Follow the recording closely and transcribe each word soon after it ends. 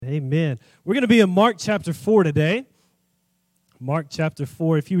Amen. We're going to be in Mark chapter 4 today. Mark chapter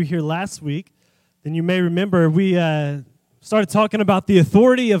 4. If you were here last week, then you may remember we started talking about the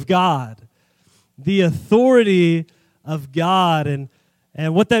authority of God. The authority of God. And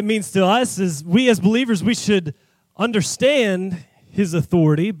what that means to us is we as believers, we should understand His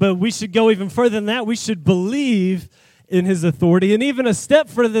authority, but we should go even further than that. We should believe in His authority. And even a step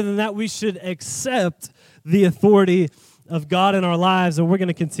further than that, we should accept the authority of God in our lives. And we're going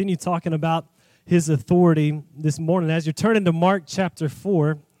to continue talking about His authority this morning. As you're turning to Mark chapter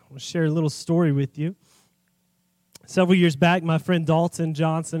 4, I'll share a little story with you. Several years back, my friend Dalton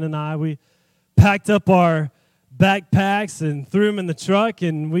Johnson and I, we packed up our backpacks and threw them in the truck,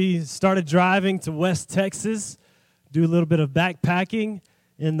 and we started driving to West Texas, do a little bit of backpacking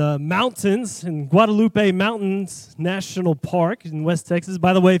in the mountains, in Guadalupe Mountains National Park in West Texas.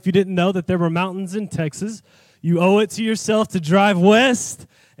 By the way, if you didn't know that there were mountains in Texas, you owe it to yourself to drive west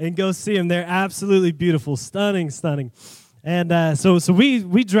and go see them. They're absolutely beautiful, stunning. And so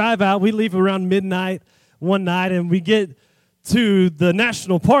we drive out. We leave around midnight one night, and we get to the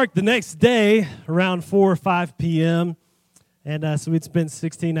national park the next day around 4 or 5 p.m. And so we'd spent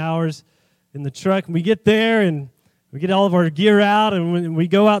 16 hours in the truck. And we get there, and we get all of our gear out, and we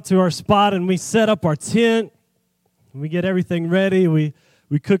go out to our spot, and we set up our tent. And we get everything ready. We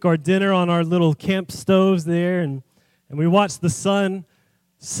cook our dinner on our little camp stoves there, and we watch the sun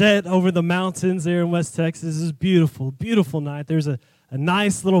set over the mountains there in West Texas. It was beautiful, beautiful night. There's a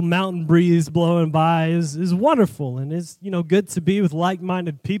nice little mountain breeze blowing by. It was wonderful, and it's good to be with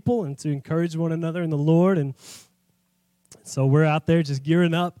like-minded people and to encourage one another in the Lord. And so we're out there just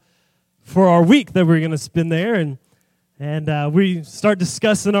gearing up for our week that we're going to spend there, and we start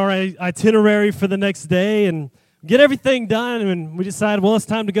discussing our itinerary for the next day and get everything done, and we decide, well, it's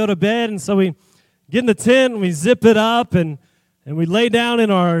time to go to bed. And so we get in the tent and we zip it up, and we lay down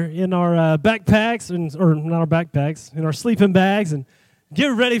in our backpacks, or not our backpacks, in our sleeping bags, and get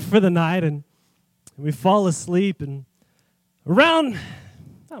ready for the night. And we fall asleep, and around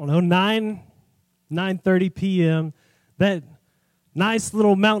 9:30 p.m., that nice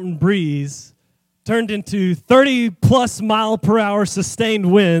little mountain breeze turned into 30+ mile per hour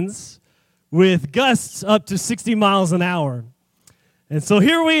sustained winds, with gusts up to 60 miles an hour. And so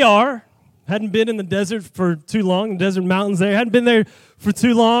here we are. Hadn't been in the desert for too long, the desert mountains there. Hadn't been there for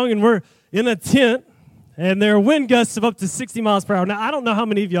too long, and we're in a tent, and there are wind gusts of up to 60 miles per hour. Now, I don't know how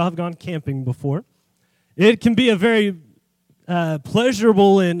many of y'all have gone camping before. It can be a very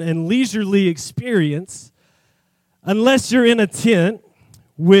pleasurable and leisurely experience unless you're in a tent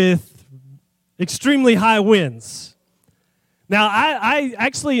with extremely high winds. Now, I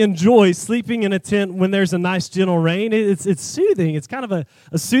actually enjoy sleeping in a tent when there's a nice gentle rain. It's soothing. It's kind of a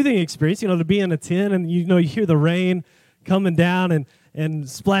soothing experience, to be in a tent and you hear the rain coming down and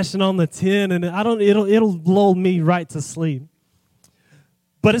splashing on the tent, and it'll lull me right to sleep.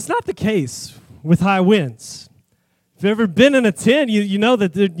 But it's not the case with high winds. If you've ever been in a tent, you know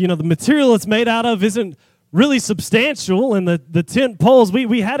that the material it's made out of isn't really substantial, and the tent poles,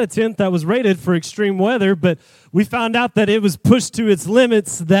 we had a tent that was rated for extreme weather, but we found out that it was pushed to its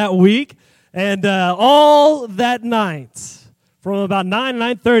limits that week, and all that night, from about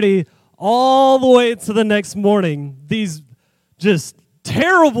 9:30 all the way to the next morning, these just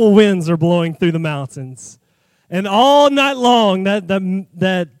terrible winds are blowing through the mountains, and all night long,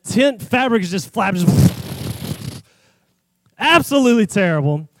 that tent fabric is just flapping, absolutely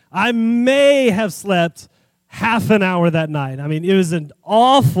terrible. I may have slept half an hour that night. I mean, it was an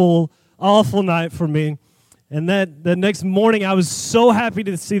awful night for me. And the next morning, I was so happy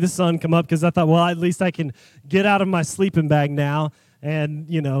to see the sun come up, because I thought, well, at least I can get out of my sleeping bag now and,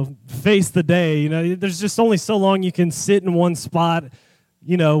 face the day. There's just only so long you can sit in one spot,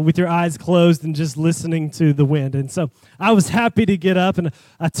 with your eyes closed and just listening to the wind. And so I was happy to get up, and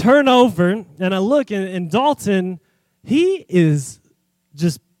I turn over and I look, and Dalton, he is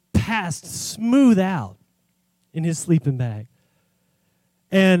just passed smooth out in his sleeping bag.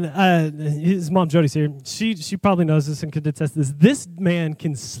 And his mom, Jody's here. She probably knows this and could attest to this. This man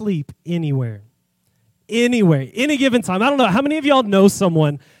can sleep anywhere, any given time. I don't know, how many of y'all know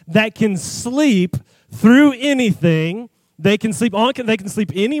someone that can sleep through anything? They can sleep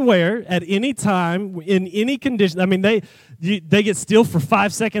anywhere, at any time, in any condition. I mean, they get still for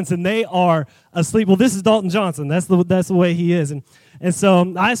 5 seconds and they are asleep. Well, this is Dalton Johnson. That's the way he is. And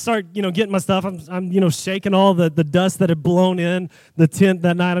so I start, getting my stuff. I'm shaking all the dust that had blown in the tent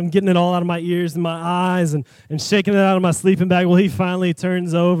that night. I'm getting it all out of my ears and my eyes and shaking it out of my sleeping bag. Well, he finally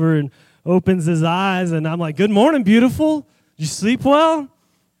turns over and opens his eyes, and I'm like, "Good morning, beautiful. Did you sleep well?"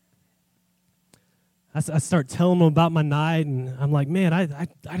 I start telling him about my night, and I'm like, man, I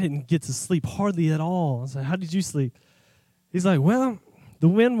didn't get to sleep hardly at all. I was like, how did you sleep? He's like, well, the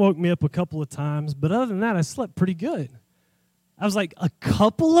wind woke me up a couple of times, but other than that, I slept pretty good. I was like, a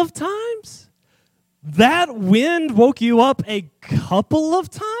couple of times? That wind woke you up a couple of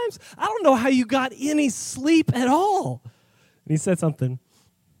times? I don't know how you got any sleep at all. And he said something,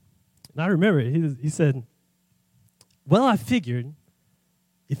 and I remember it. He said, well, I figured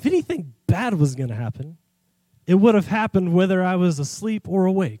if anything bad was going to happen, it would have happened whether I was asleep or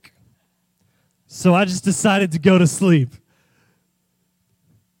awake. So I just decided to go to sleep.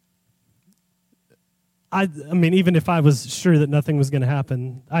 I mean, even if I was sure that nothing was going to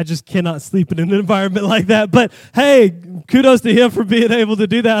happen, I just cannot sleep in an environment like that. But hey, kudos to him for being able to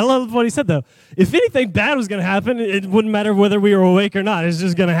do that. I love what he said, though. If anything bad was going to happen, it wouldn't matter whether we were awake or not. It's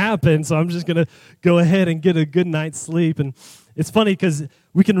just going to happen. So I'm just going to go ahead and get a good night's sleep. And it's funny because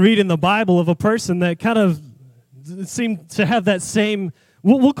we can read in the Bible of a person that kind of seemed to have that same,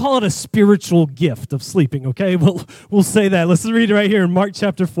 we'll call it a spiritual gift of sleeping, okay? We'll say that. Let's read it right here in Mark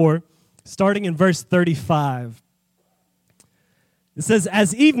chapter 4. Starting in verse 35, it says,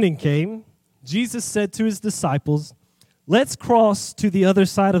 as evening came, Jesus said to his disciples, let's cross to the other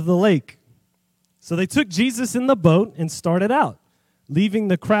side of the lake. So they took Jesus in the boat and started out, leaving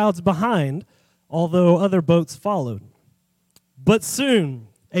the crowds behind, although other boats followed. But soon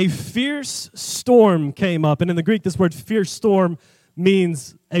a fierce storm came up. And in the Greek, this word fierce storm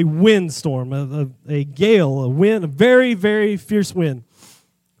means a windstorm, a gale, a wind, a very, very fierce wind.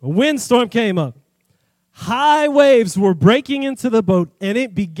 A windstorm came up. High waves were breaking into the boat, and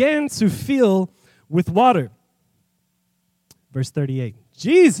it began to fill with water. Verse 38,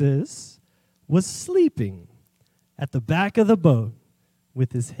 Jesus was sleeping at the back of the boat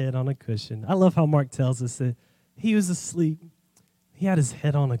with his head on a cushion. I love how Mark tells us that he was asleep. He had his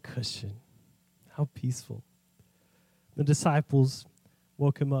head on a cushion. How peaceful. The disciples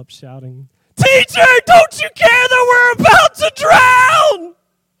woke him up shouting, Teacher, don't you care that we're about to drown?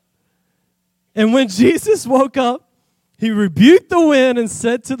 And when Jesus woke up, he rebuked the wind and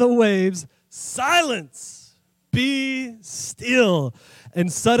said to the waves, silence, be still.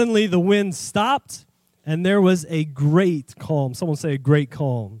 And suddenly the wind stopped, and there was a great calm. Someone say a great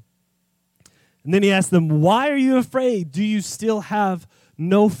calm. And then he asked them, why are you afraid? Do you still have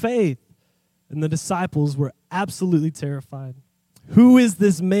no faith? And the disciples were absolutely terrified. Who is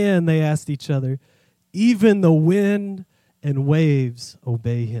this man? They asked each other. Even the wind and waves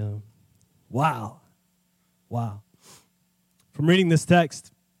obey him. Wow. Wow. From reading this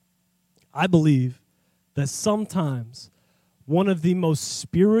text, I believe that sometimes one of the most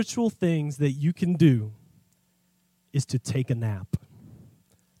spiritual things that you can do is to take a nap.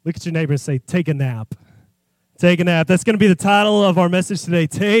 Look at your neighbor and say, take a nap. Take a nap. That's going to be the title of our message today.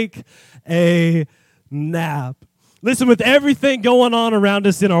 Take a nap. Listen, with everything going on around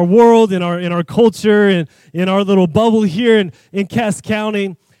us in our world, in our culture, and in our little bubble here in Cass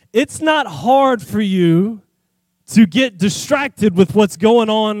County, it's not hard for you to get distracted with what's going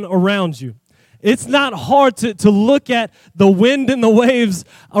on around you. It's not hard to look at the wind and the waves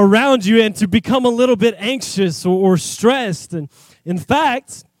around you and to become a little bit anxious or stressed. And in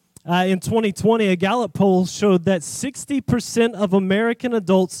fact, in 2020, a Gallup poll showed that 60% of American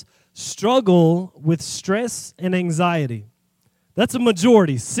adults struggle with stress and anxiety. That's a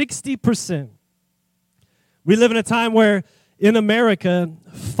majority, 60%. We live in a time where in America,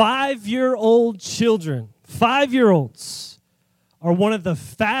 5-year-old children, 5-year-olds, are one of the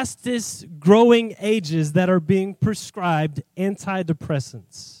fastest growing ages that are being prescribed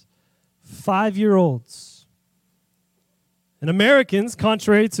antidepressants. 5-year-olds. And Americans,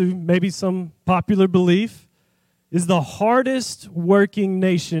 contrary to maybe some popular belief, is the hardest working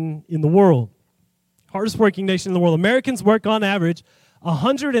nation in the world. Hardest working nation in the world. Americans work on average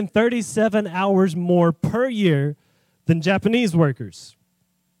 137 hours more per year than Japanese workers.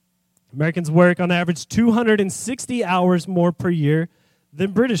 Americans work on average 260 hours more per year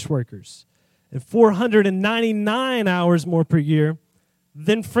than British workers, and 499 hours more per year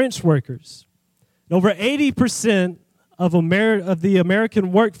than French workers. And over 80% of the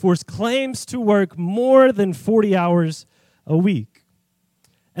American workforce claims to work more than 40 hours a week.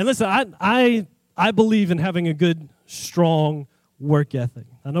 And listen, I believe in having a good, strong work ethic.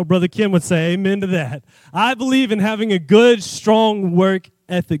 I know Brother Kim would say amen to that. I believe in having a good, strong work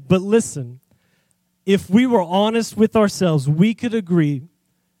ethic. But listen, if we were honest with ourselves, we could agree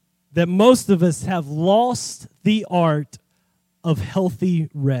that most of us have lost the art of healthy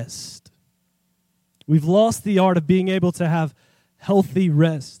rest. We've lost the art of being able to have healthy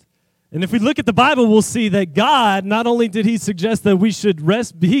rest. And if we look at the Bible, we'll see that God, not only did he suggest that we should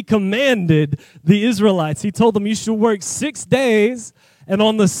rest, but he commanded the Israelites. He told them you should work 6 days, and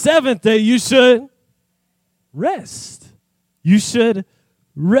on the seventh day you should rest. You should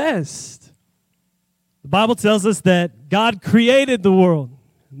rest. The Bible tells us that God created the world,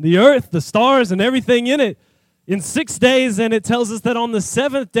 the earth, the stars, and everything in it in 6 days, and it tells us that on the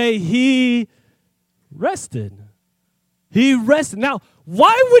seventh day he rested. He rested. Now,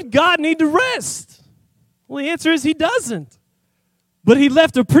 why would God need to rest? Well, the answer is he doesn't. But he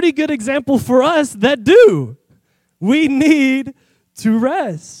left a pretty good example for us that do. We need to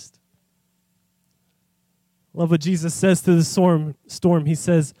rest. Love what Jesus says to the storm. He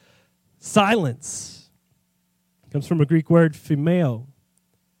says, silence. It comes from a Greek word, phimeo,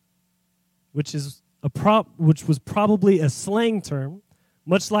 which was probably a slang term,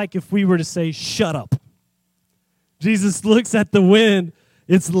 much like if we were to say, shut up. Jesus looks at the wind.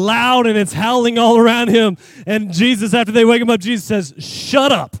 It's loud and it's howling all around him. And Jesus, after they wake him up, Jesus says,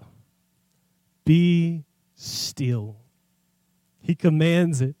 shut up. Be still. He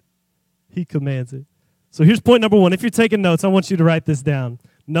commands it. He commands it. So here's point number one. If you're taking notes, I want you to write this down.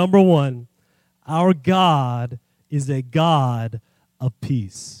 Number one, our God is a God of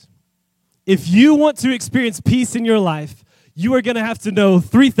peace. If you want to experience peace in your life, you are going to have to know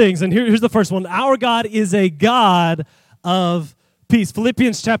three things. And here's the first one. Our God is a God of peace.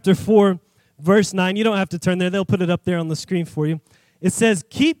 Philippians chapter 4, verse 9. You don't have to turn there. They'll put it up there on the screen for you. It says,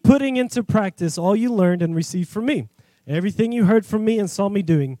 keep putting into practice all you learned and received from me. Everything you heard from me and saw me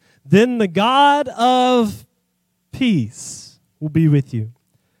doing. Then the God of peace will be with you.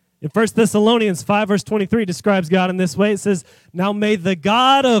 In 1 Thessalonians 5, verse 23 describes God in this way. It says, now may the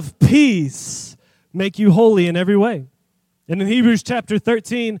God of peace make you holy in every way. And in Hebrews chapter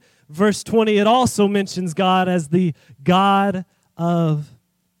 13, verse 20, it also mentions God as the God of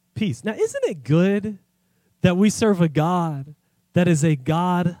peace. Now, isn't it good that we serve a God that is a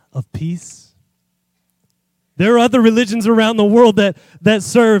God of peace? There are other religions around the world that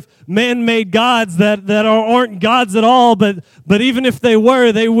serve man-made gods that aren't gods at all, but even if they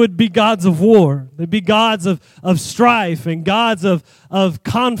were, they would be gods of war. They'd be gods of strife and gods of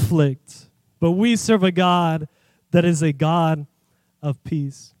conflict. But we serve a God that is a God of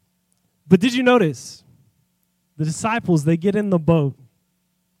peace. But did you notice? The disciples, they get in the boat,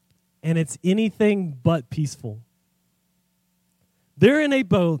 and it's anything but peaceful. They're in a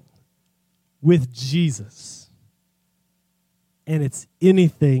boat with Jesus, and it's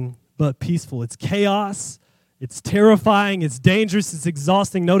anything but peaceful. It's chaos, it's terrifying, it's dangerous, it's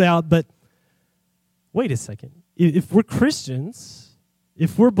exhausting, no doubt, but wait a second. If we're Christians,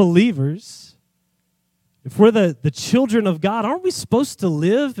 if we're believers, if we're the children of God, aren't we supposed to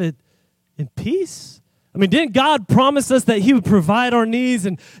live in peace? I mean, didn't God promise us that he would provide our needs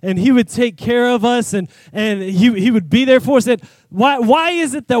and he would take care of us and he would be there for us? And why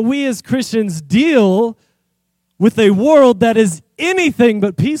is it that we as Christians deal with a world that is anything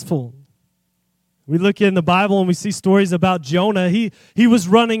but peaceful? We look in the Bible and we see stories about Jonah. He was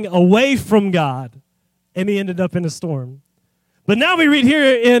running away from God, and he ended up in a storm. But now we read here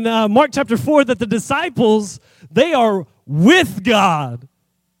in Mark chapter 4 that the disciples, they are with God,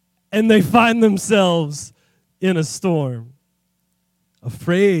 and they find themselves in a storm,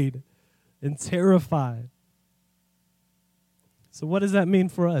 afraid and terrified. So what does that mean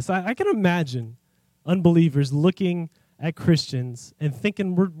for us? I can imagine unbelievers looking at Christians and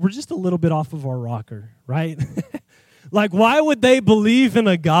thinking we're just a little bit off of our rocker, right? Like, why would they believe in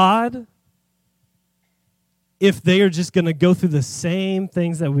a God if they are just going to go through the same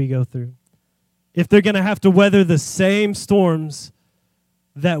things that we go through? If they're going to have to weather the same storms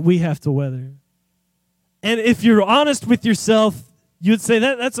that we have to weather? And if you're honest with yourself, you'd say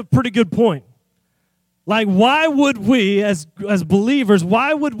that's a pretty good point. Like, why would we, as believers,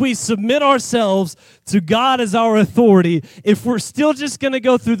 why would we submit ourselves to God as our authority if we're still just going to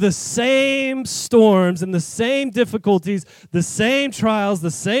go through the same storms and the same difficulties, the same trials,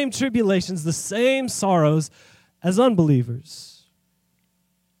 the same tribulations, the same sorrows as unbelievers?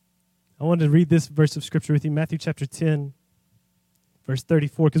 I wanted to read this verse of Scripture with you, Matthew chapter 10, verse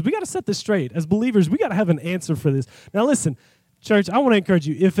 34, because we got to set this straight. As believers, we got to have an answer for this. Now listen, church, I want to encourage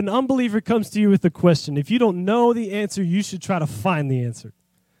you. If an unbeliever comes to you with a question, if you don't know the answer, you should try to find the answer.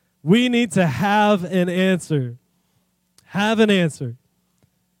 We need to have an answer. Have an answer.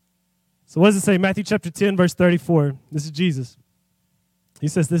 So what does it say? Matthew chapter 10, verse 34. This is Jesus. He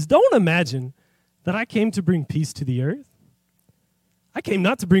says this, don't imagine that I came to bring peace to the earth. I came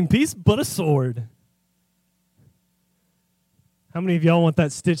not to bring peace, but a sword. How many of y'all want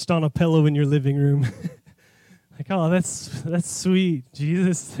that stitched on a pillow in your living room? Like, oh, that's sweet,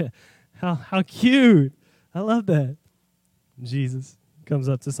 Jesus. How cute. I love that. Jesus comes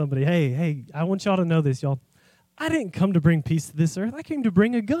up to somebody, hey, I want y'all to know this, y'all. I didn't come to bring peace to this earth. I came to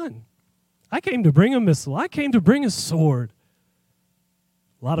bring a gun. I came to bring a missile. I came to bring a sword.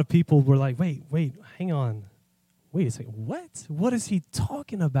 A lot of people were like, wait, hang on. Wait a second, what? What is he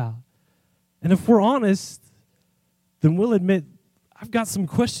talking about? And if we're honest, then we'll admit, I've got some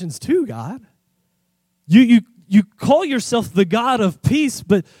questions too, God. You call yourself the God of peace,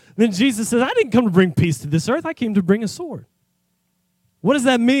 but then Jesus says, I didn't come to bring peace to this earth. I came to bring a sword. What does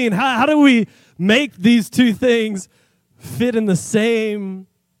that mean? How do we make these two things fit in the same,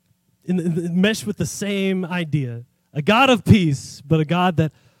 mesh with the same idea? A God of peace, but a God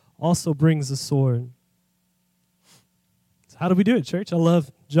that also brings a sword. So how do we do it, church? I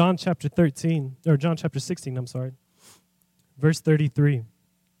love John chapter 16, verse 33.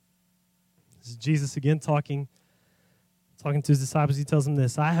 This is Jesus again talking to his disciples. He tells them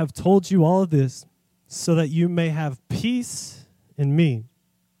this, I have told you all of this so that you may have peace in me.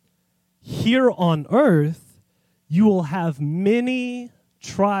 Here on earth, you will have many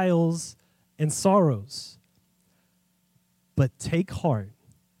trials and sorrows. But take heart,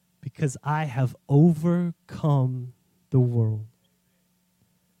 because I have overcome the world.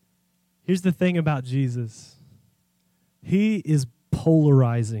 Here's the thing about Jesus. He is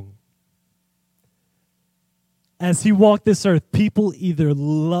polarizing. As he walked this earth, people either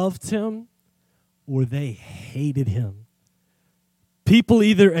loved him or they hated him. People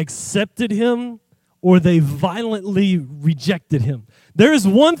either accepted him or they violently rejected him. There is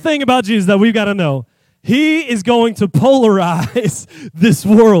one thing about Jesus that we've got to know. He is going to polarize this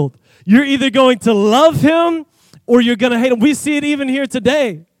world. You're either going to love him or you're going to hate him. We see it even here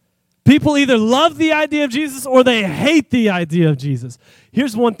today. People either love the idea of Jesus or they hate the idea of Jesus.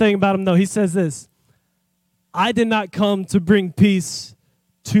 Here's one thing about him, though. He says this, I did not come to bring peace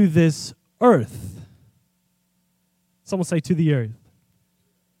to this earth. Someone say to the earth.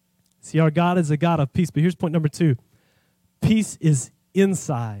 See, our God is a God of peace. But here's point number 2. Peace is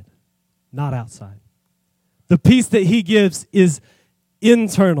inside, not outside. The peace that he gives is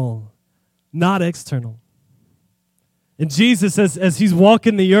internal, not external. And Jesus, as he's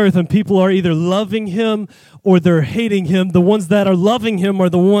walking the earth and people are either loving him or they're hating him, the ones that are loving him are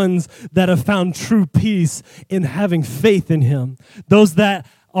the ones that have found true peace in having faith in him. Those that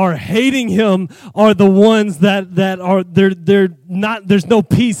are hating him are the ones that are they're not, there's no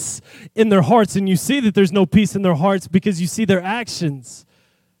peace in their hearts. And you see that there's no peace in their hearts because you see their actions.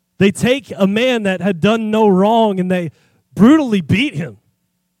 They take a man that had done no wrong and they brutally beat him.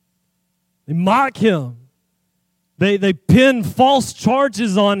 They mock him. They pin false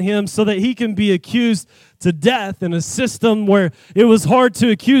charges on him so that he can be accused to death in a system where it was hard to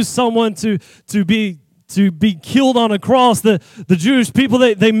accuse someone to be killed on a cross. The Jewish people,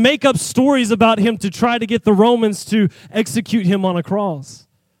 they make up stories about him to try to get the Romans to execute him on a cross.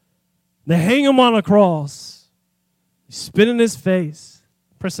 They hang him on a cross. They spit in his face,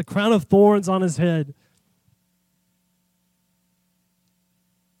 press a crown of thorns on his head.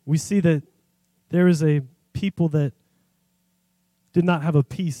 We see that there is a people that did not have a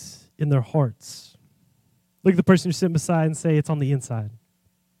peace in their hearts. Look at the person you're sitting beside and say, it's on the inside.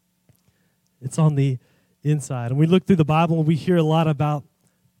 It's on the inside. And we look through the Bible and we hear a lot about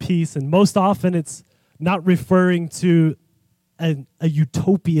peace, and most often it's not referring to a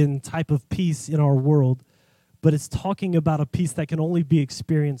utopian type of peace in our world, but it's talking about a peace that can only be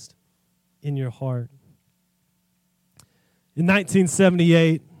experienced in your heart. In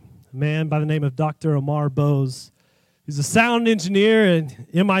 1978, a man by the name of Dr. Amar Bose, he's a sound engineer and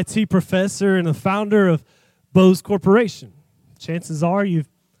MIT professor and a founder of Bose Corporation. Chances are you've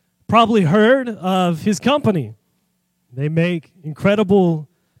probably heard of his company. They make incredible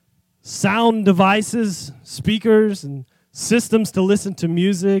sound devices, speakers, and systems to listen to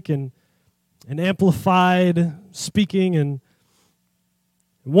music and amplified speaking. And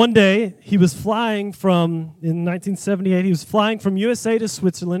one day, he was flying in 1978, he was flying from USA to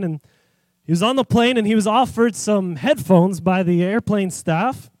Switzerland, and he was on the plane, and he was offered some headphones by the airplane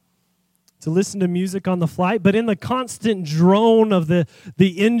staff to listen to music on the flight. But in the constant drone of the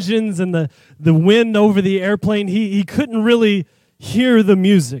engines and the wind over the airplane, he couldn't really hear the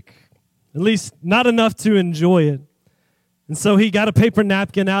music, at least not enough to enjoy it. And so he got a paper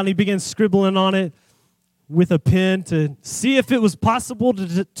napkin out, and he began scribbling on it with a pen to see if it was possible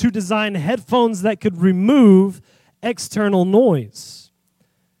to design headphones that could remove external noise.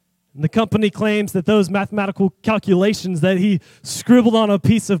 And the company claims that those mathematical calculations that he scribbled on a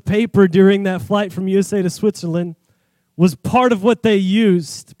piece of paper during that flight from USA to Switzerland was part of what they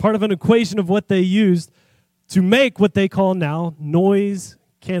used, part of an equation of what they used to make what they call now noise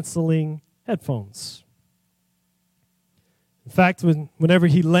noise-canceling headphones. In fact, whenever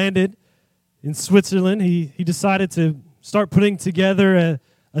he landed in Switzerland, he decided to start putting together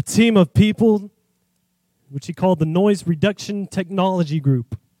a team of people, which he called the Noise Reduction Technology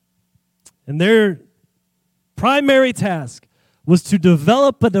Group. And their primary task was to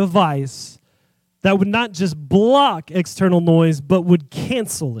develop a device that would not just block external noise, but would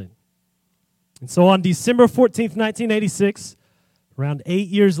cancel it. And so on December 14th, 1986, around 8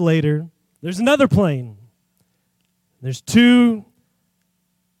 years later, there's another plane. There's two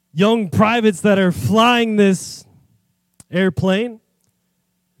young privates that are flying this airplane.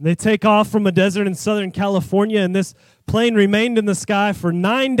 They take off from a desert in Southern California, and this plane remained in the sky for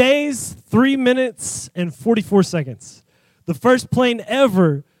 9 days, 3 minutes, and 44 seconds. The first plane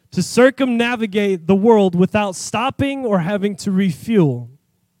ever to circumnavigate the world without stopping or having to refuel.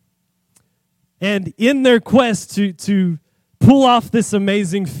 And in their quest to pull off this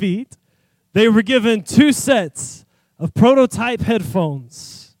amazing feat, they were given 2 sets of prototype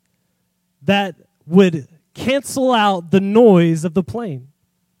headphones that would cancel out the noise of the plane.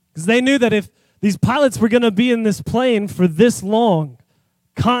 Because they knew that if these pilots were going to be in this plane for this long,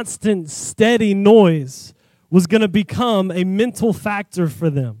 constant, steady noise was going to become a mental factor for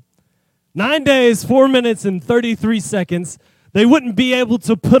them. 9 days, 4 minutes, and 33 seconds, they wouldn't be able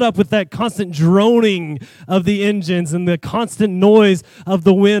to put up with that constant droning of the engines and the constant noise of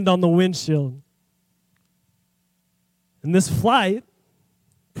the wind on the windshield. And this flight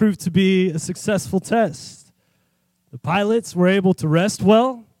proved to be a successful test. The pilots were able to rest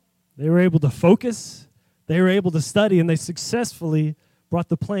well, they were able to focus, they were able to study, and they successfully brought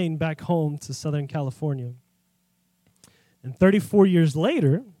the plane back home to Southern California. And 34 years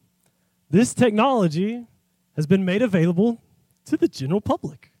later, this technology has been made available to the general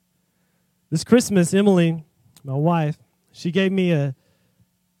public. This Christmas, Emily, my wife, she gave me a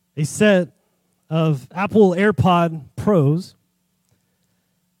set of Apple AirPod Pros.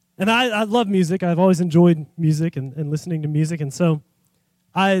 And I love music. I've always enjoyed music and listening to music. And so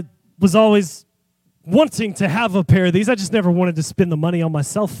I was always wanting to have a pair of these. I just never wanted to spend the money on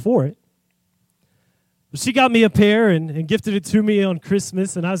myself for it. But she got me a pair and gifted it to me on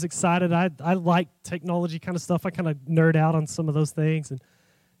Christmas, and I was excited. I like technology kind of stuff. I kind of nerd out on some of those things.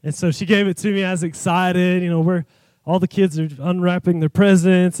 And so she gave it to me. I was excited. All the kids are unwrapping their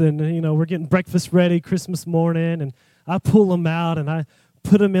presents, and, we're getting breakfast ready Christmas morning. And I pull them out, and I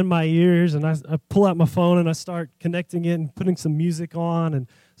put them in my ears, and I pull out my phone, and I start connecting it and putting some music on and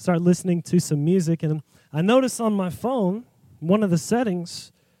start listening to some music. And I notice on my phone, one of the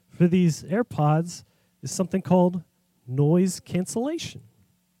settings for these AirPods is something called noise cancellation.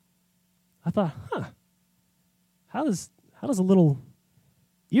 I thought, how does a little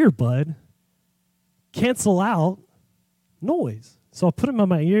earbud cancel out noise? So I put them on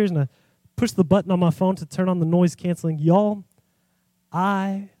my ears, and I push the button on my phone to turn on the noise canceling. Y'all,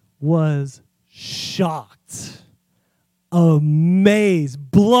 I was shocked, amazed,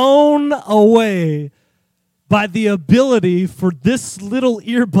 blown away by the ability for this little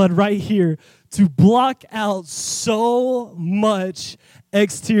earbud right here to block out so much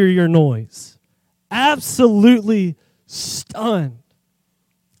exterior noise. Absolutely stunned.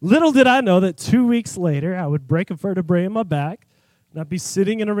 Little did I know that 2 weeks later, I would break a vertebrae in my back, and I'd be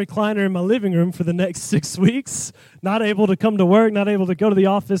sitting in a recliner in my living room for the next 6 weeks, not able to come to work, not able to go to the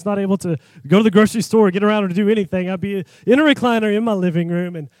office, not able to go to the grocery store, get around or do anything. I'd be in a recliner in my living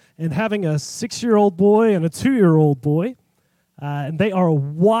room and having a 6-year-old boy and a 2-year-old boy, and they are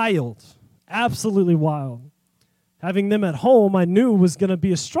wild, absolutely wild. Having them at home, I knew was going to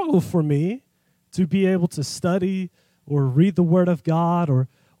be a struggle for me to be able to study or read the Word of God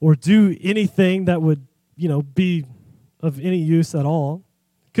or do anything that would, be of any use at all.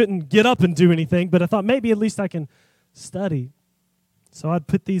 Couldn't get up and do anything, but I thought maybe at least I can study. So I'd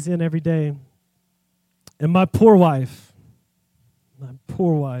put these in every day. And my poor wife,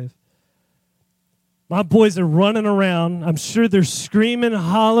 my boys are running around. I'm sure they're screaming,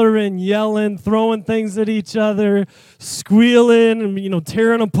 hollering, yelling, throwing things at each other, squealing, and,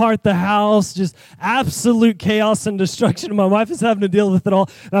 tearing apart the house. Just absolute chaos and destruction. And my wife is having to deal with it all.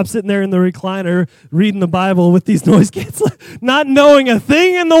 And I'm sitting there in the recliner reading the Bible with these noise canceling, not knowing a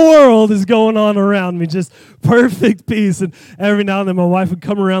thing in the world is going on around me. Just perfect peace. And every now and then my wife would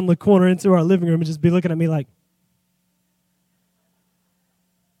come around the corner into our living room and just be looking at me like,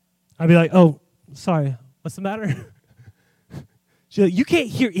 I'd be like, oh, sorry, what's the matter? She's like, you can't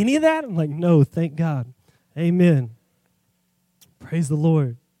hear any of that? I'm like, no, thank God. Amen. Praise the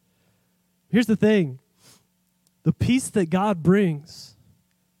Lord. Here's the thing. The peace that God brings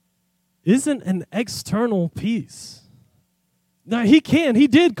isn't an external peace. Now, he can. He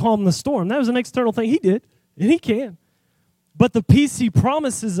did calm the storm. That was an external thing. He did, and he can. But the peace he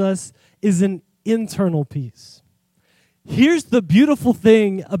promises us is an internal peace. Here's the beautiful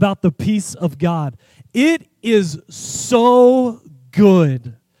thing about the peace of God. It is so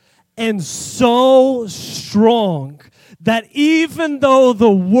good and so strong that even though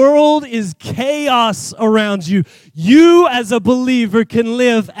the world is chaos around you, you as a believer can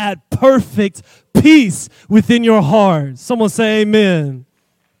live at perfect peace within your heart. Someone say amen.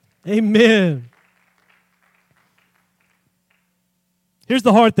 Amen. Here's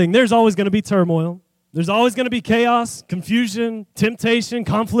the hard thing. There's always going to be turmoil. There's always going to be chaos, confusion, temptation,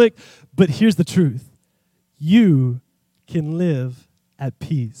 conflict. But here's the truth. You can live at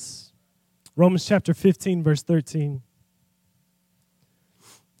peace. Romans chapter 15, verse 13. It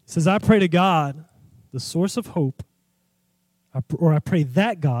says, I pray to God, the source of hope, or I pray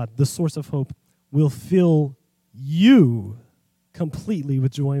that God, the source of hope, will fill you completely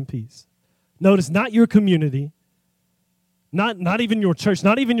with joy and peace. Notice, not your community, not even your church,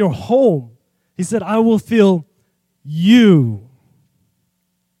 not even your home. He said, I will fill you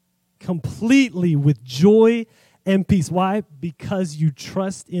completely with joy and peace. Why? Because you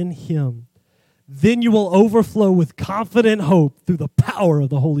trust in Him. Then you will overflow with confident hope through the power of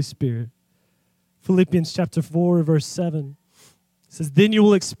the Holy Spirit. Philippians chapter 4, verse 7 says, then you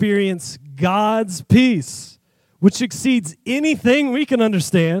will experience God's peace, which exceeds anything we can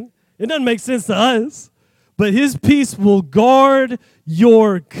understand. It doesn't make sense to us, but His peace will guard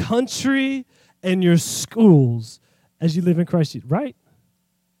your country and your schools as you live in Christ Jesus. Right?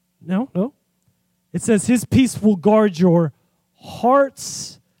 No. It says His peace will guard your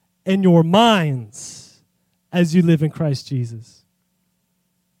hearts and your minds as you live in Christ Jesus.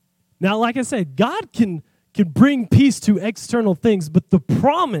 Now, like I said, God can bring peace to external things, but the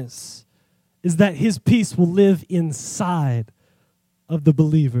promise is that His peace will live inside of the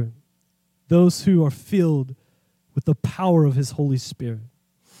believer, those who are filled with the power of His Holy Spirit.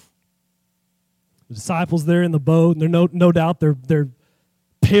 The disciples there in the boat, and they're no doubt they're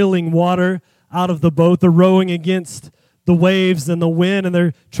paling water out of the boat. They're rowing against the waves and the wind, and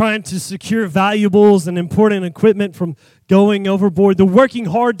they're trying to secure valuables and important equipment from going overboard. They're working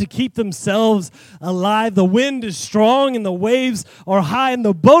hard to keep themselves alive. The wind is strong and the waves are high and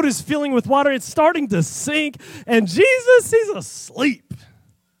the boat is filling with water. It's starting to sink, and Jesus, He's asleep.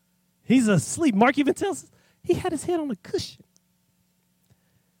 He's asleep. Mark even tells us He had His head on a cushion.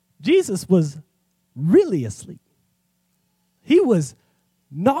 Jesus was really asleep. He was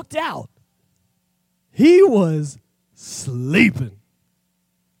knocked out. He was sleeping.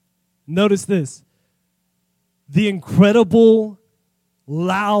 Notice this. The incredible,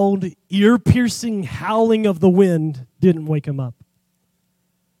 loud, ear-piercing howling of the wind didn't wake Him up.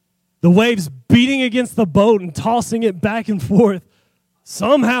 The waves beating against the boat and tossing it back and forth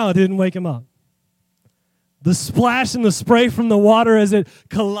somehow didn't wake Him up. The splash and the spray from the water as it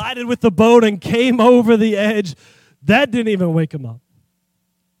collided with the boat and came over the edge, that didn't even wake Him up.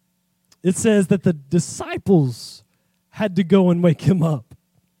 It says that the disciples had to go and wake Him up.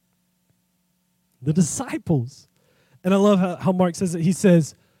 The disciples. And I love how Mark says it. He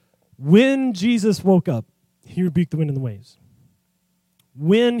says, when Jesus woke up, He rebuked the wind and the waves.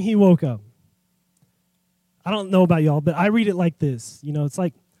 When He woke up. I don't know about y'all, but I read it like this. You know, it's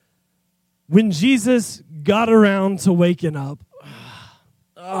like when Jesus got around to waking up,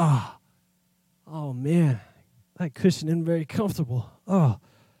 oh man, that cushion isn't very comfortable.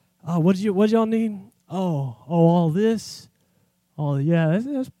 What y'all need? All this? Oh, yeah,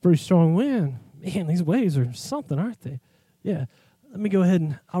 that's a pretty strong wind. Man, these waves are something, aren't they? Yeah, let me go ahead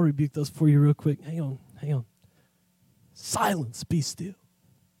and I'll rebuke those for you real quick. Hang on. Silence, be still.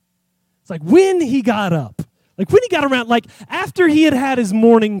 It's like when He got up, like when He got around, like after He had his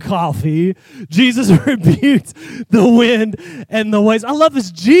morning coffee, Jesus rebuked the wind and the waves. I love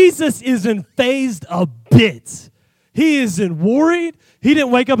this. Jesus isn't fazed a bit. He isn't worried. He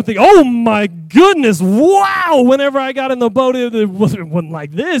didn't wake up and think, oh my goodness, wow, whenever I got in the boat, it wasn't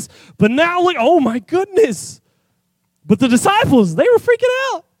like this. But now, look, oh my goodness. But the disciples, they were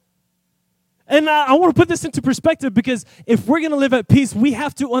freaking out. And I want to put this into perspective because if we're going to live at peace, we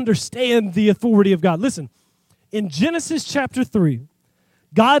have to understand the authority of God. Listen, in Genesis chapter 3,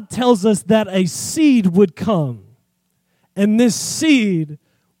 God tells us that a seed would come. And this seed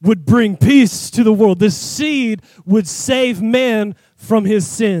would bring peace to the world. This seed would save man from his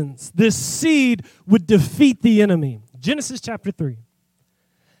sins. This seed would defeat the enemy. Genesis chapter 3.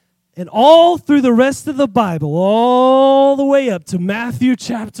 And all through the rest of the Bible, all the way up to Matthew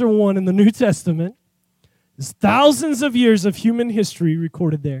chapter 1 in the New Testament, there's thousands of years of human history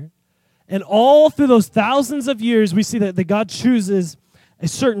recorded there. And all through those thousands of years, we see that God chooses a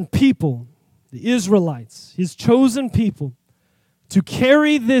certain people, the Israelites, his chosen people, to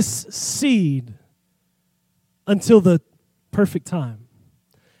carry this seed until the perfect time.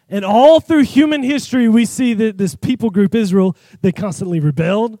 And all through human history, we see that this people group, Israel, they constantly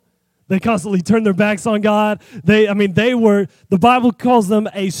rebelled. They constantly turned their backs on God. The Bible calls them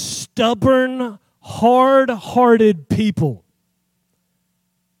a stubborn, hard-hearted people.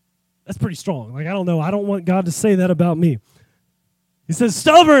 That's pretty strong. I don't know. I don't want God to say that about me. He says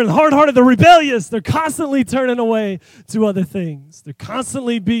stubborn, hard-hearted, they're rebellious. They're constantly turning away to other things. They're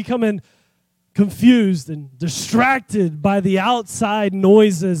constantly becoming confused and distracted by the outside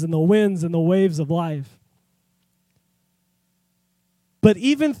noises and the winds and the waves of life. But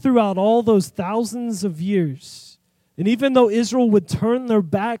even throughout all those thousands of years, and even though Israel would turn their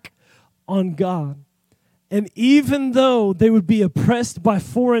back on God, and even though they would be oppressed by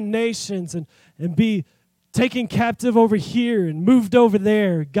foreign nations and be taken captive over here and moved over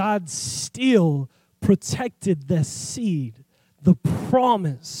there, God still protected the seed, the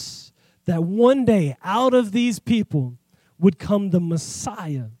promise that one day out of these people would come the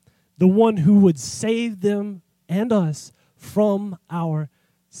Messiah, the one who would save them and us from our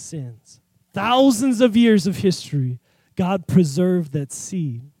sins. Thousands of years of history, God preserved that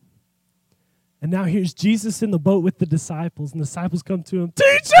seed. And now here's Jesus in the boat with the disciples, and the disciples come to him,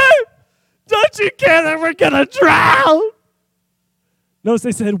 "Teacher, don't you care that we're going to drown?" Notice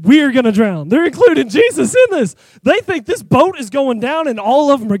they said, "We're going to drown." They're including Jesus in this. They think this boat is going down and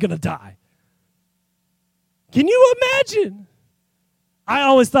all of them are going to die. Can you imagine? I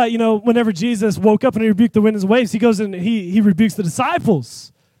always thought, whenever Jesus woke up and he rebuked the wind and the waves, he goes and he rebukes the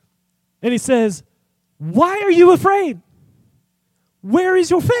disciples. And he says, "Why are you afraid? Where is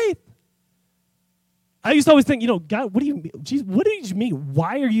your faith?" I used to always think, God, what do you mean? Jesus, what did you mean?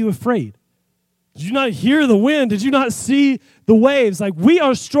 Why are you afraid? Did you not hear the wind? Did you not see the waves? We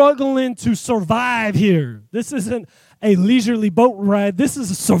are struggling to survive here. This isn't a leisurely boat ride. This is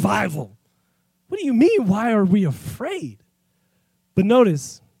a survival. What do you mean, why are we afraid? But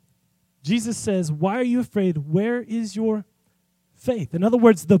notice, Jesus says, "Why are you afraid? Where is your faith?" In other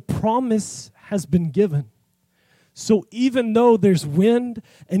words, the promise has been given. So even though there's wind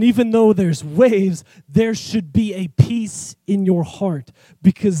and even though there's waves, there should be a peace in your heart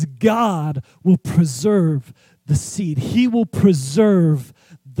because God will preserve the seed. He will preserve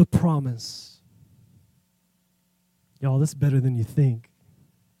the promise. Y'all, this is better than you think.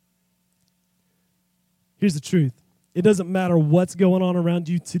 Here's the truth. It doesn't matter what's going on around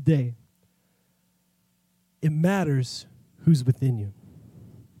you today. It matters who's within you.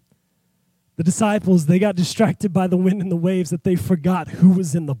 The disciples, they got distracted by the wind and the waves that they forgot who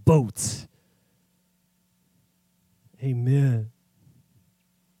was in the boat. Amen.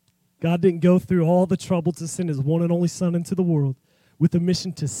 God didn't go through all the trouble to send his one and only Son into the world with a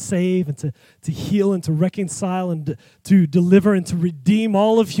mission to save and to heal and to reconcile and to deliver and to redeem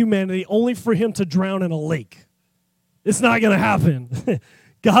all of humanity only for him to drown in a lake. It's not going to happen.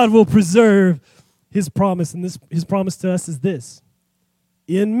 God will preserve his promise, and his promise to us is this: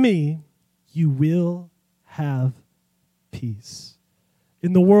 in me, you will have peace.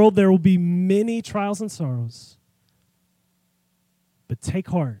 In the world, there will be many trials and sorrows. But take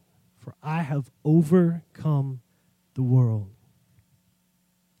heart, for I have overcome the world.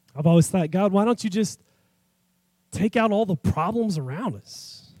 I've always thought, God, why don't you just take out all the problems around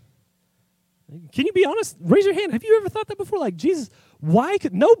us? Can you be honest? Raise your hand. Have you ever thought that before? Jesus, why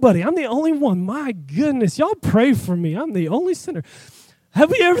could nobody? I'm the only one. My goodness, y'all pray for me. I'm the only sinner. Have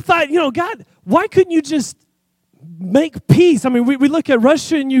we ever thought, God, why couldn't you just make peace? We look at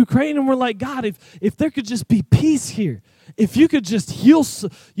Russia and Ukraine and we're like, God, if there could just be peace here, if you could just heal,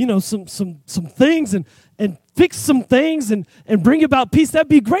 some things and fix some things and bring about peace, that'd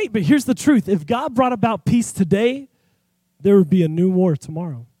be great. But here's the truth. If God brought about peace today, there would be a new war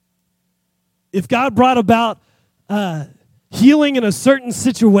tomorrow. If God brought about healing in a certain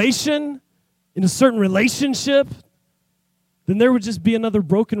situation, in a certain relationship, then there would just be another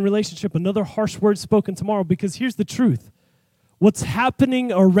broken relationship, another harsh word spoken tomorrow. Because here's the truth. What's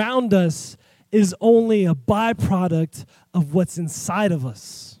happening around us is only a byproduct of what's inside of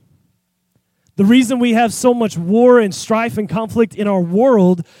us. The reason we have so much war and strife and conflict in our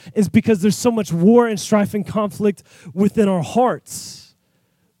world is because there's so much war and strife and conflict within our hearts.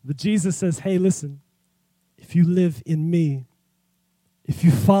 But Jesus says, hey, listen, if you live in me, if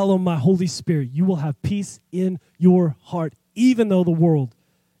you follow my Holy Spirit, you will have peace in your heart. Even though the world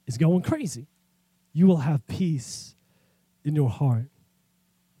is going crazy, you will have peace in your heart.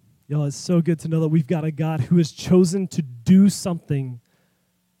 Y'all, it's so good to know that we've got a God who has chosen to do something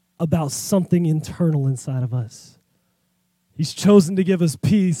about something internal inside of us. He's chosen to give us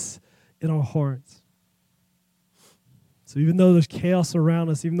peace in our hearts. So even though there's chaos around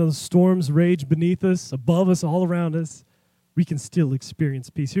us, even though the storms rage beneath us, above us, all around us, we can still experience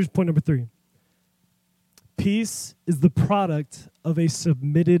peace. Here's point number 3. Peace is the product of a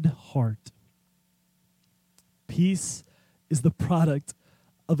submitted heart. Peace is the product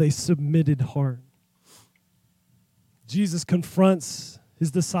of a submitted heart. Jesus confronts his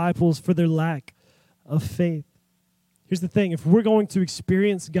disciples for their lack of faith. Here's the thing. If we're going to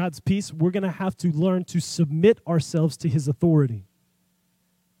experience God's peace, we're going to have to learn to submit ourselves to his authority.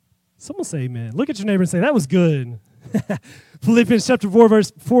 Someone say amen. Look at your neighbor and say, that was good. Philippians chapter 4,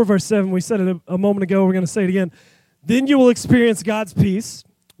 verse 7. We said it a moment ago. We're going to say it again. Then you will experience God's peace,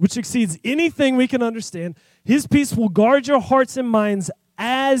 which exceeds anything we can understand. His peace will guard your hearts and minds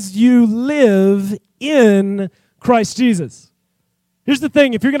as you live in Christ Jesus. Here's the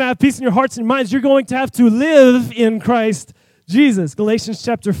thing. If you're going to have peace in your hearts and minds, you're going to have to live in Christ Jesus. Galatians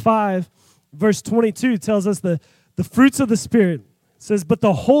chapter 5, verse 22 tells us the fruits of the Spirit. It says, but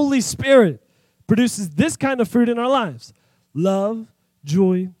the Holy Spirit produces this kind of fruit in our lives: love,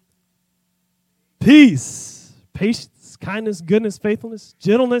 joy, peace, patience, kindness, goodness, faithfulness,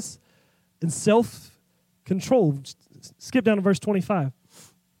 gentleness, and self-control. Skip down to verse 25.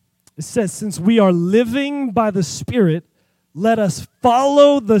 It says, since we are living by the Spirit, let us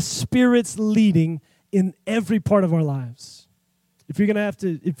follow the Spirit's leading in every part of our lives. If you're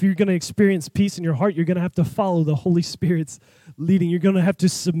going to experience peace in your heart, you're going to have to follow the Holy Spirit's leading. You're going to have to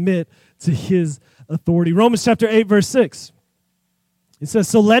submit to his authority. Romans chapter 8, verse 6. It says,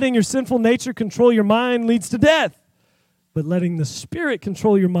 so letting your sinful nature control your mind leads to death, but letting the Spirit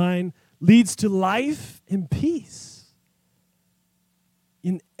control your mind leads to life and peace.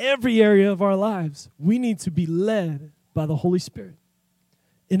 In every area of our lives, we need to be led by the Holy Spirit.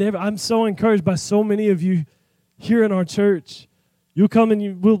 I'm so encouraged by so many of you here in our church. You'll come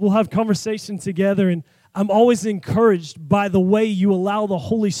and we'll have conversation together, and I'm always encouraged by the way you allow the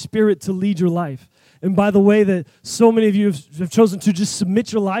Holy Spirit to lead your life, and by the way that so many of you have chosen to just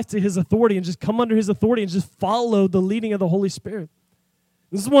submit your life to his authority and just come under his authority and just follow the leading of the Holy Spirit.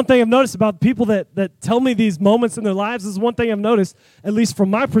 This is one thing I've noticed about people that tell me these moments in their lives. This is one thing I've noticed, at least from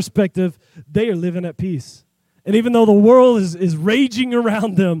my perspective, they are living at peace. And even though the world is raging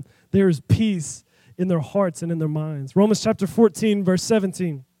around them, there is peace in their hearts and in their minds. Romans chapter 14, verse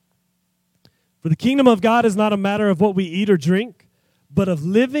 17. For the kingdom of God is not a matter of what we eat or drink, but of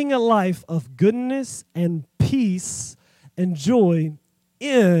living a life of goodness and peace and joy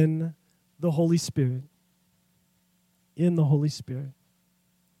in the Holy Spirit. In the Holy Spirit.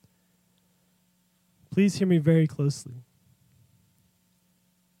 Please hear me very closely.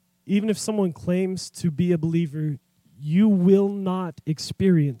 Even if someone claims to be a believer, you will not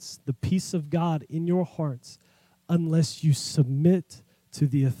experience the peace of God in your hearts unless you submit to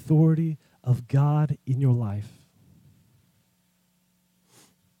the authority of God in your life.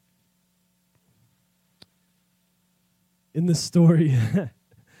 In this story,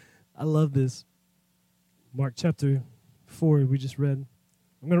 I love this. Mark chapter 4, we just read.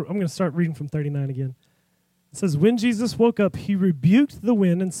 I'm going to start reading from 39 again. It says, when Jesus woke up, he rebuked the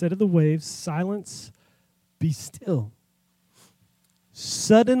wind and said to the waves, silence, be still.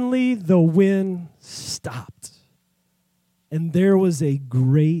 Suddenly the wind stopped, and there was a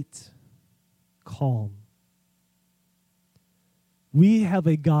great calm. We have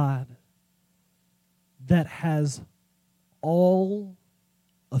a God that has all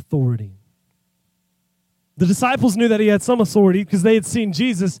authority. The disciples knew that he had some authority because they had seen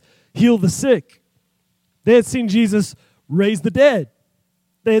Jesus heal the sick. They had seen Jesus raise the dead.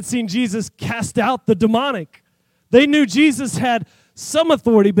 They had seen Jesus cast out the demonic. They knew Jesus had some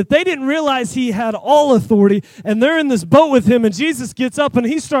authority, but they didn't realize he had all authority. And they're in this boat with him, and Jesus gets up and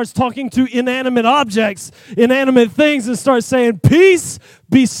he starts talking to inanimate objects, inanimate things, and starts saying, peace,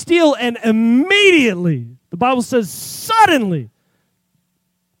 be still. And immediately, the Bible says, suddenly,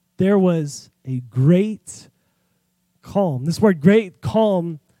 there was a great calm. This word great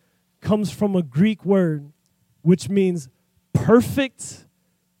calm comes from a Greek word which means perfect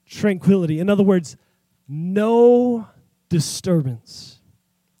tranquility. In other words, no disturbance.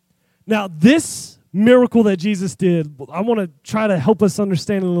 Now, this miracle that Jesus did, I want to try to help us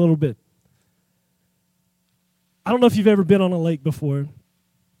understand it a little bit. I don't know if you've ever been on a lake before.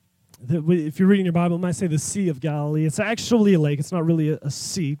 If you're reading your Bible, it might say the Sea of Galilee. It's actually a lake. It's not really a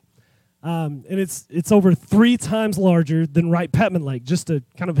sea. And it's over 3 times larger than Wright-Patman Lake, just to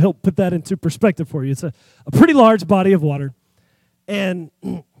kind of help put that into perspective for you. It's a pretty large body of water. And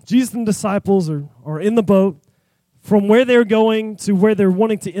Jesus and the disciples are in the boat, from where they're going to where they're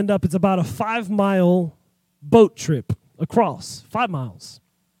wanting to end up, it's about a 5-mile boat trip across, 5 miles.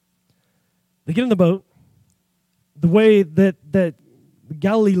 They get in the boat. The way that the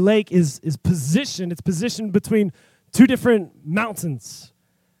Galilee Lake is positioned, it's positioned between 2 different mountains.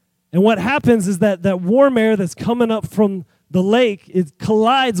 And what happens is that warm air that's coming up from the lake, it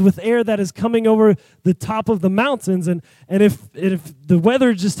collides with air that is coming over the top of the mountains. And if the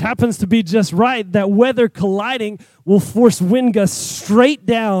weather just happens to be just right, that weather colliding will force wind gusts straight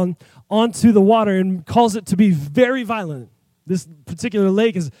down onto the water and cause it to be very violent. This particular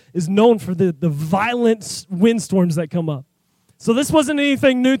lake is known for the violent windstorms that come up. So this wasn't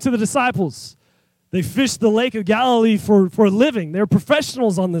anything new to the disciples. They fished the Lake of Galilee for a living. They're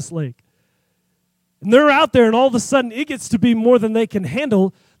professionals on this lake. And they're out there, and all of a sudden, it gets to be more than they can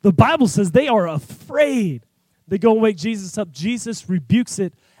handle. The Bible says they are afraid. They go and wake Jesus up. Jesus rebukes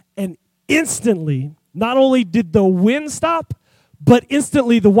it, and instantly, not only did the wind stop, but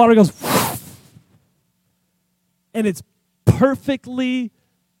instantly the water goes, and it's perfectly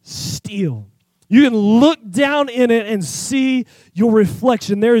still. You can look down in it and see your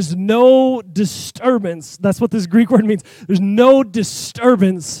reflection. There is no disturbance. That's what this Greek word means. There's no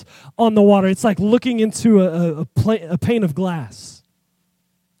disturbance on the water. It's like looking into a pane of glass.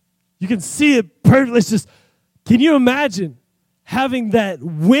 You can see it perfectly. It's just, can you imagine having that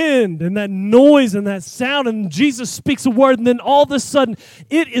wind and that noise and that sound, and Jesus speaks a word, and then all of a sudden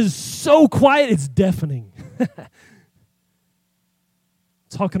it is so quiet, it's deafening.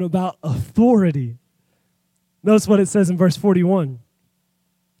 Talking about authority. Notice what it says in verse 41.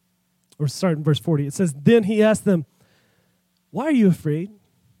 Or start in verse 40. It says, then he asked them, why are you afraid?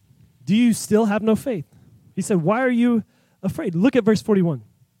 Do you still have no faith? He said, why are you afraid? Look at verse 41.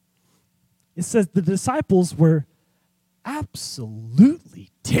 It says, the disciples were absolutely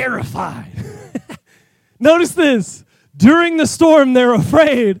terrified. Notice this. During the storm, they're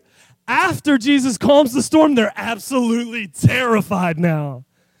afraid. After Jesus calms the storm, they're absolutely terrified now.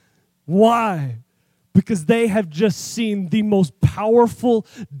 Why? Because they have just seen the most powerful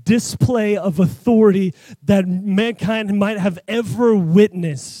display of authority that mankind might have ever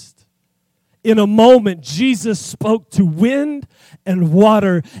witnessed. In a moment, Jesus spoke to wind and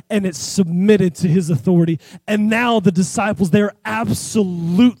water, and it submitted to his authority. And now the disciples, they're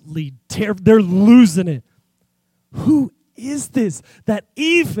absolutely terrified. They're losing it. Who is this that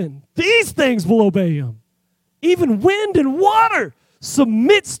even these things will obey him? Even wind and water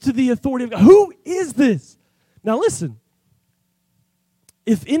submits to the authority of God. Who is this? Now listen,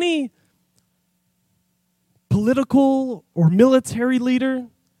 if any political or military leader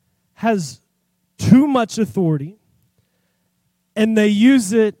has too much authority and they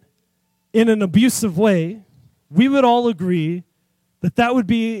use it in an abusive way, we would all agree that that would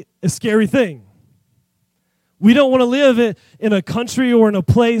be a scary thing. We don't want to live in a country or in a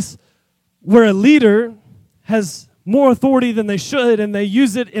place where a leader has more authority than they should and they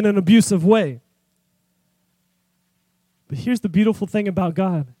use it in an abusive way. But here's the beautiful thing about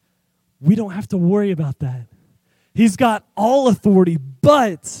God. We don't have to worry about that. He's got all authority,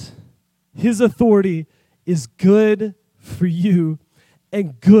 but his authority is good for you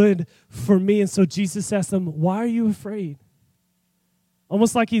and good for me. And so Jesus asked them, why are you afraid?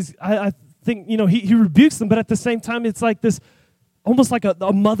 Almost like I think, he rebukes them, but at the same time, it's like this, almost like a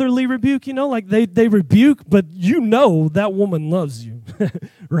motherly rebuke, like they rebuke, but that woman loves you,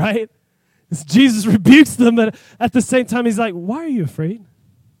 right? Jesus rebukes them, but at the same time, he's like, why are you afraid?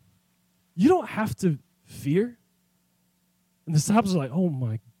 You don't have to fear. And the disciples are like, oh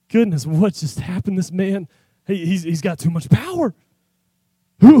my goodness, what just happened? This man, he's got too much power.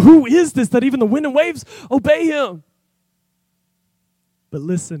 Who is this that even the wind and waves obey him? But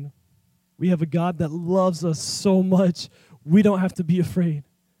listen, we have a God that loves us so much, we don't have to be afraid.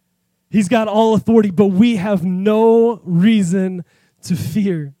 He's got all authority, but we have no reason to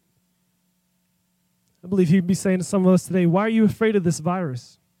fear. I believe he'd be saying to some of us today, why are you afraid of this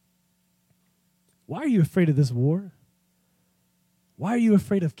virus? Why are you afraid of this war? Why are you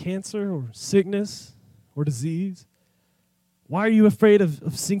afraid of cancer or sickness or disease? Why are you afraid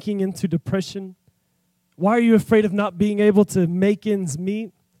of sinking into depression? Why are you afraid of not being able to make ends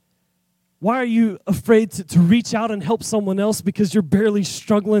meet? Why are you afraid to reach out and help someone else because you're barely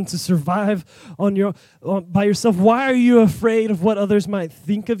struggling to survive by yourself? Why are you afraid of what others might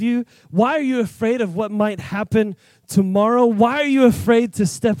think of you? Why are you afraid of what might happen tomorrow? Why are you afraid to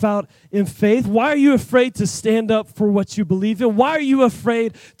step out in faith? Why are you afraid to stand up for what you believe in? Why are you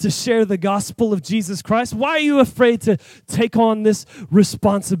afraid to share the gospel of Jesus Christ? Why are you afraid to take on this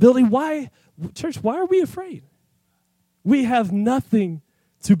responsibility? Church, why are we afraid? We have nothing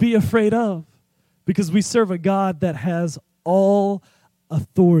to be afraid of because we serve a God that has all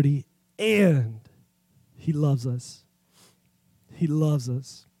authority, and he loves us. He loves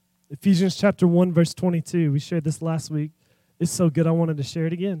us. Ephesians chapter 1, verse 22. We shared this last week. It's so good, I wanted to share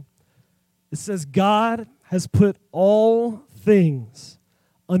it again. It says, God has put all things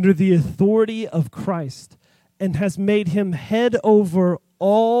under the authority of Christ and has made him head over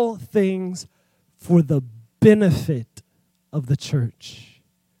all things for the benefit of the church.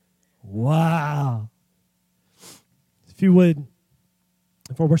 Wow. If you would,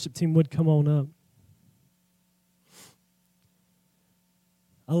 if our worship team would come on up.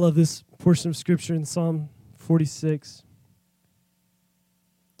 I love this portion of scripture in Psalm 46.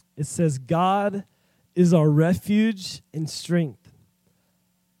 It says, God is our refuge and strength,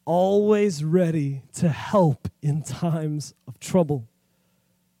 always ready to help in times of trouble.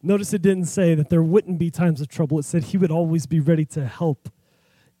 Notice it didn't say that there wouldn't be times of trouble. It said he would always be ready to help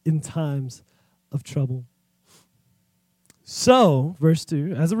in times of trouble. So, verse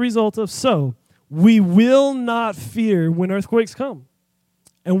 2, as a result of we will not fear when earthquakes come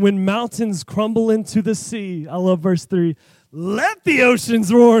and when mountains crumble into the sea. I love verse 3. Let the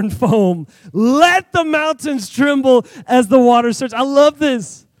oceans roar and foam. Let the mountains tremble as the waters surge. I love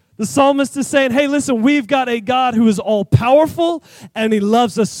this. The psalmist is saying, hey, listen, we've got a God who is all-powerful, and he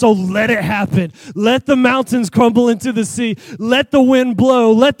loves us, so let it happen. Let the mountains crumble into the sea. Let the wind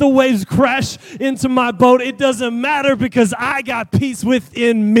blow. Let the waves crash into my boat. It doesn't matter because I got peace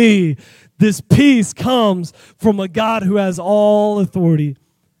within me. This peace comes from a God who has all authority.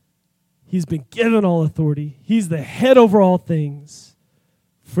 He's been given all authority. He's the head over all things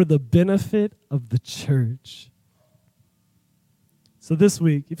for the benefit of the church. So this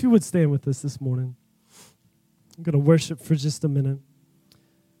week, if you would stand with us this morning, I'm going to worship for just a minute.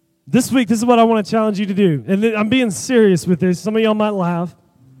 This week, this is what I want to challenge you to do. And I'm being serious with this. Some of y'all might laugh,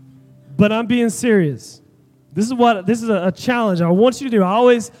 but I'm being serious. This is a challenge I want you to do. I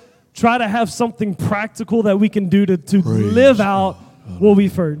always try to have something practical that we can do to live out what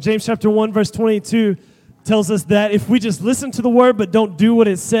we've heard. James chapter 1, verse 22 tells us that if we just listen to the word but don't do what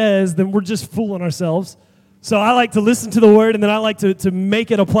it says, then we're just fooling ourselves. So I like to listen to the word, and then I like to make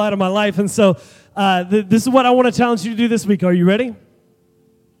it apply to my life. And so this is what I want to challenge you to do this week. Are you ready?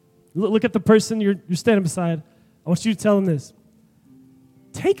 Look at the person you're standing beside. I want you to tell them this.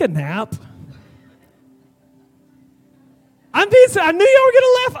 Take a nap. I knew y'all were going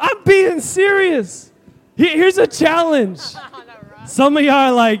to laugh. I'm being serious. Here's a challenge. Some of y'all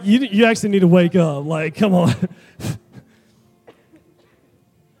are like, you actually need to wake up. Like, come on.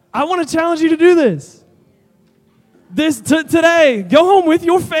 I want to challenge you to do this. Today, go home with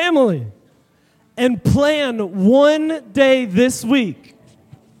your family and plan one day this week.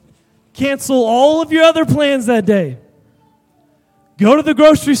 Cancel all of your other plans that day. Go to the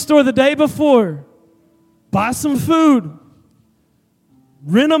grocery store the day before. Buy some food.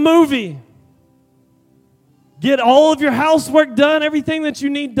 Rent a movie. Get all of your housework done, everything that you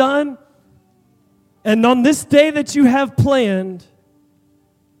need done. And on this day that you have planned,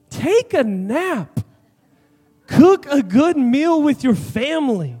 take a nap. Cook a good meal with your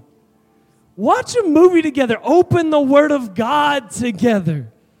family. Watch a movie together. Open the Word of God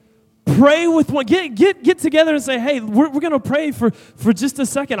together. Pray with one. Get together and say, hey, we're going to pray for just a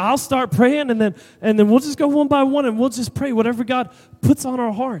second. I'll start praying, and then we'll just go one by one, and we'll just pray whatever God puts on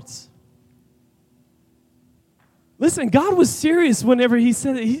our hearts. Listen, God was serious whenever he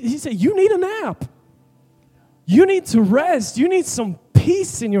said it. He said, you need a nap. You need to rest. You need some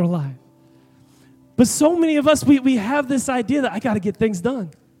peace in your life. But so many of us, we have this idea that I got to get things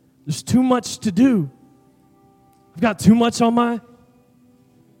done. There's too much to do. I've got too much on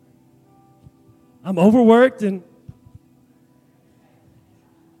I'm overworked, and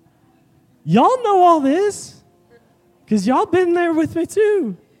y'all know all this because y'all been there with me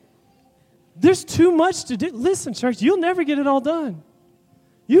too. There's too much to do. Listen, church, you'll never get it all done.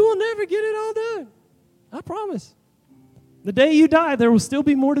 You will never get it all done. I promise. The day you die, there will still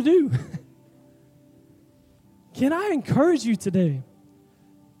be more to do. Can I encourage you today?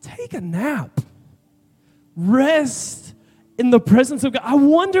 Take a nap. Rest in the presence of God. I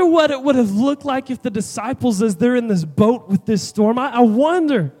wonder what it would have looked like if the disciples, as they're in this boat with this storm, I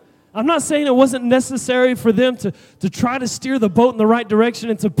wonder. I'm not saying it wasn't necessary for them to try to steer the boat in the right direction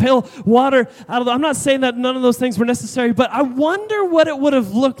and to pail water out of I'm not saying that none of those things were necessary, but I wonder what it would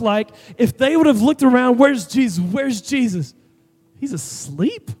have looked like if they would have looked around. Where's Jesus? Where's Jesus? He's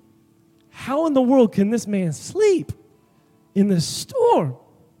asleep? How in the world can this man sleep in this storm?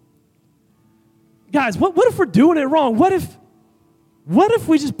 Guys, what if we're doing it wrong? What if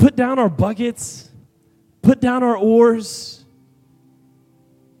we just put down our buckets, put down our oars,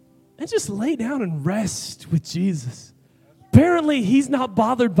 and just lay down and rest with Jesus. Apparently, he's not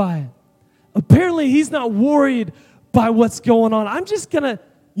bothered by it. Apparently, he's not worried by what's going on. I'm just going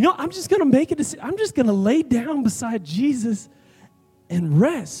to make a decision. I'm just going to lay down beside Jesus and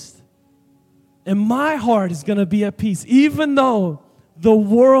rest. And my heart is going to be at peace. Even though the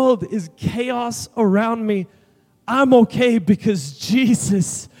world is chaos around me, I'm okay because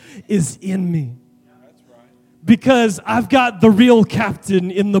Jesus is in me. Because I've got the real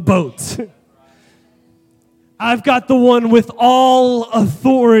captain in the boat. I've got the one with all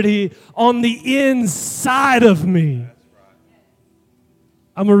authority on the inside of me.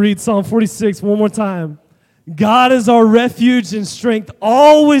 I'm going to read Psalm 46 one more time. God is our refuge and strength,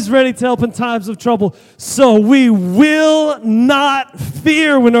 always ready to help in times of trouble. So we will not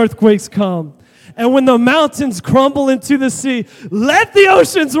fear when earthquakes come. And when the mountains crumble into the sea, let the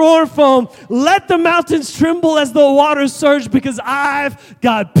oceans roar and foam. Let the mountains tremble as the waters surge, because I've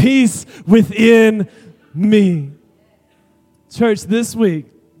got peace within me. Church, this week,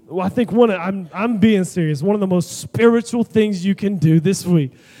 I think I'm being serious. One of the most spiritual things you can do this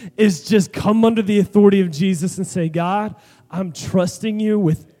week is just come under the authority of Jesus and say, God, I'm trusting you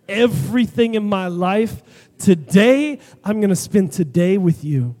with everything in my life. Today, I'm going to spend today with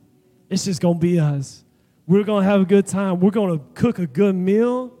you. It's just going to be us. We're going to have a good time. We're going to cook a good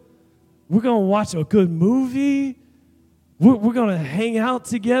meal. We're going to watch a good movie. We're going to hang out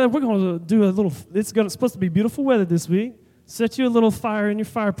together. We're going to do it's supposed to be beautiful weather this week. Set you a little fire in your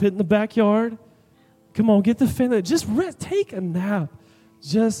fire pit in the backyard. Come on, get the family. Just rest. Take a nap.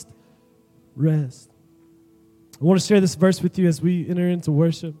 Just rest. I want to share this verse with you as we enter into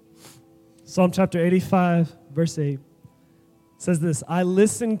worship. Psalm chapter 85, verse 8. Says this, I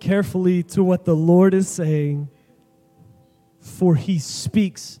listen carefully to what the Lord is saying, for he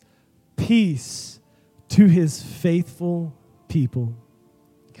speaks peace to his faithful people.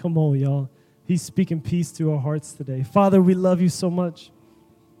 Come on, y'all. He's speaking peace to our hearts today. Father, we love you so much.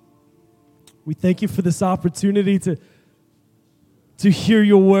 We thank you for this opportunity to hear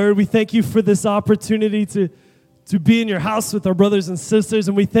your word. We thank you for this opportunity to be in your house with our brothers and sisters.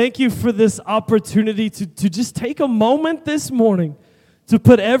 And we thank you for this opportunity to just take a moment this morning to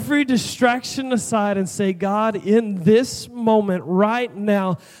put every distraction aside and say, God, in this moment right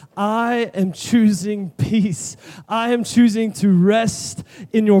now, I am choosing peace. I am choosing to rest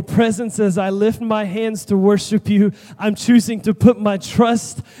in your presence as I lift my hands to worship you. I'm choosing to put my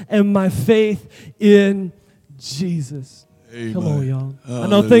trust and my faith in Jesus. Amen. Come on, y'all. Hallelujah. I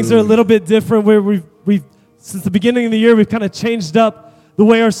know things are a little bit different where we've since the beginning of the year, we've kind of changed up the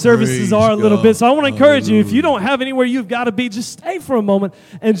way our services Praise are a little God. bit. So I want to encourage you, if you Hallelujah. don't have anywhere you've got to be, just stay for a moment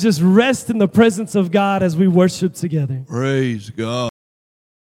and just rest in the presence of God as we worship together. Praise God.